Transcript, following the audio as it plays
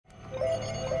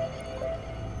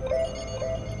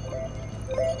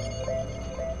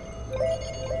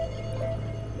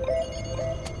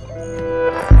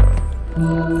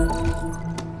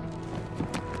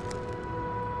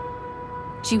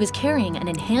She was carrying an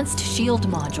enhanced shield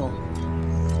module.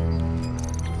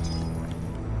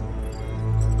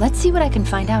 Let's see what I can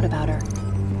find out about her.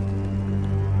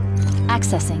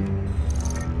 Accessing.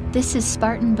 This is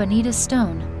Spartan Bonita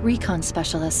Stone, Recon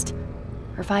Specialist.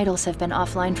 Her vitals have been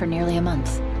offline for nearly a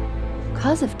month.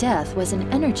 Cause of death was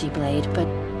an energy blade, but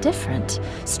different,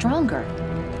 stronger.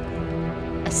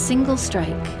 A single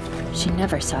strike. She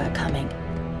never saw it coming.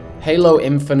 Halo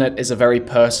Infinite is a very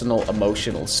personal,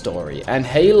 emotional story, and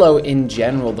Halo in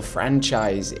general, the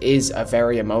franchise, is a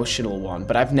very emotional one,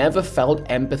 but I've never felt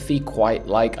empathy quite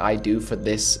like I do for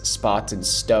this Spartan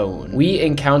Stone. We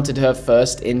encountered her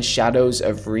first in Shadows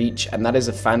of Reach, and that is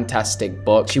a fantastic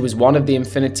book. She was one of the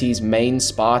Infinity's main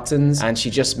Spartans, and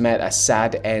she just met a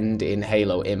sad end in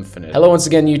Halo Infinite. Hello once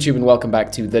again, YouTube, and welcome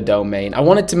back to The Domain. I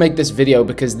wanted to make this video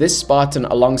because this Spartan,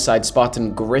 alongside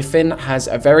Spartan Griffin, has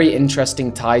a very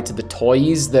interesting tie to the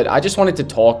toys that I just wanted to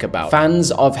talk about. Fans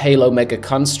of Halo Mega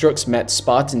Construx met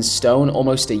Spartan Stone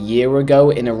almost a year ago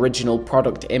in original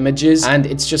product images, and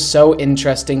it's just so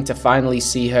interesting to finally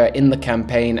see her in the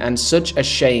campaign, and such a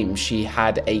shame she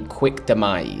had a quick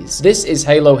demise. This is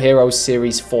Halo Heroes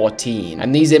Series 14,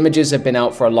 and these images have been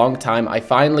out for a long time. I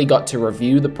finally got to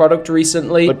review the product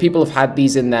recently, but people have had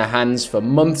these in their hands for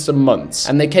months and months,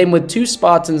 and they came with two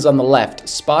Spartans on the left,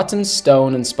 Spartan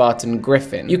Stone and Spartan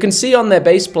Griffin. You can see on their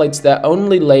base plates they're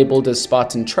only labeled as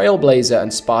Spartan Trailblazer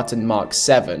and Spartan Mark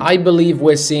 7. I believe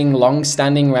we're seeing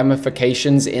long-standing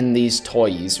ramifications in these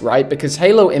toys, right? Because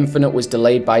Halo Infinite was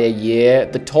delayed by a year,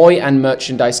 the toy and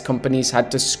merchandise companies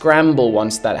had to scramble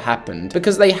once that happened,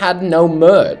 because they had no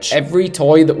merch. Every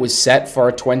toy that was set for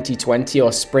a 2020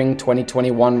 or spring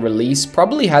 2021 release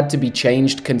probably had to be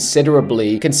changed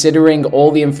considerably, considering all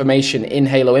the information in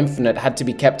Halo Infinite had to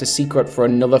be kept a secret for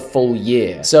another full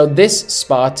year. So this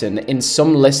Spartan, in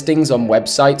some listings on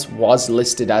websites, was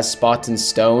listed as Spartan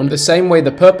Stone, the same way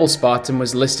the purple Spartan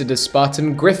was listed as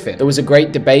Spartan Griffin. There was a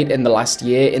great debate in the last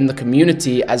year in the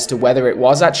community as to whether it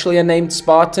was actually a named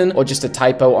Spartan or just a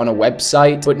typo on a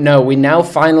website, but no, we now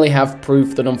finally have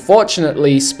proof that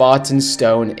unfortunately Spartan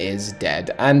Stone is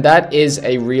dead, and that is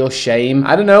a real shame.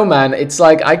 I don't know, man, it's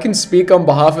like I can speak on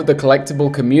behalf of the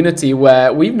collectible community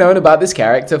where we've known about this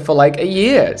character for like a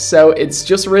year, so it's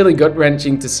just really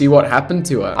gut-wrenching to see what happened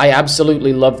to her. I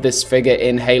absolutely love this figure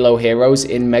in Halo Heroes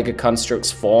in Mega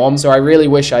Construx form, so I really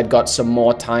wish I'd got some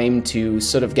more time to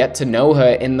sort of get to know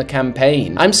her in the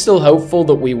campaign. I'm still hopeful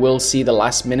that we will see the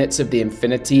last minutes of the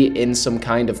Infinity in some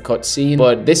kind of cutscene,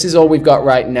 but this is all we've got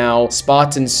right now,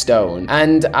 Spartan Stone.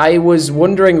 And I was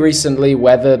wondering recently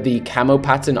whether the camo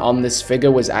pattern on this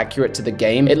figure was accurate to the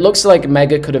game. It looks like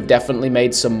Mega could have definitely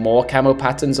made some more camo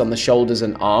patterns on the shoulders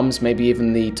and arms, maybe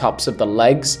even the tops of the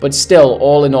legs, but still,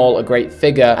 all in all, a great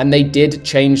figure, and they did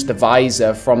change the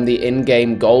visor from the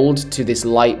in-game gold to this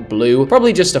light blue.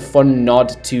 Probably just a fun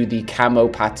nod to the camo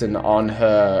pattern on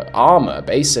her armor,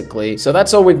 basically. So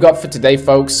that's all we've got for today,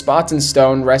 folks. Spartan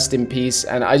Stone, rest in peace,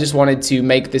 and I just wanted to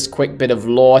make this quick bit of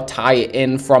lore, tie it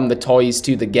in from the toys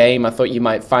to the game. I thought you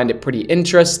might find it pretty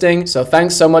interesting. So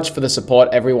thanks so much for the support,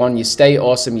 everyone. You stay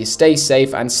awesome, you stay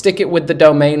safe, and stick it with the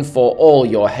domain for all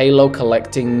your Halo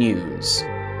collecting news.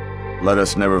 Let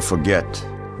us never forget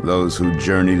those who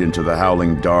journeyed into the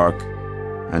howling dark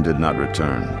and did not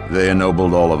return. They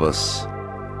ennobled all of us,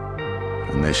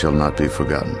 and they shall not be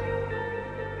forgotten.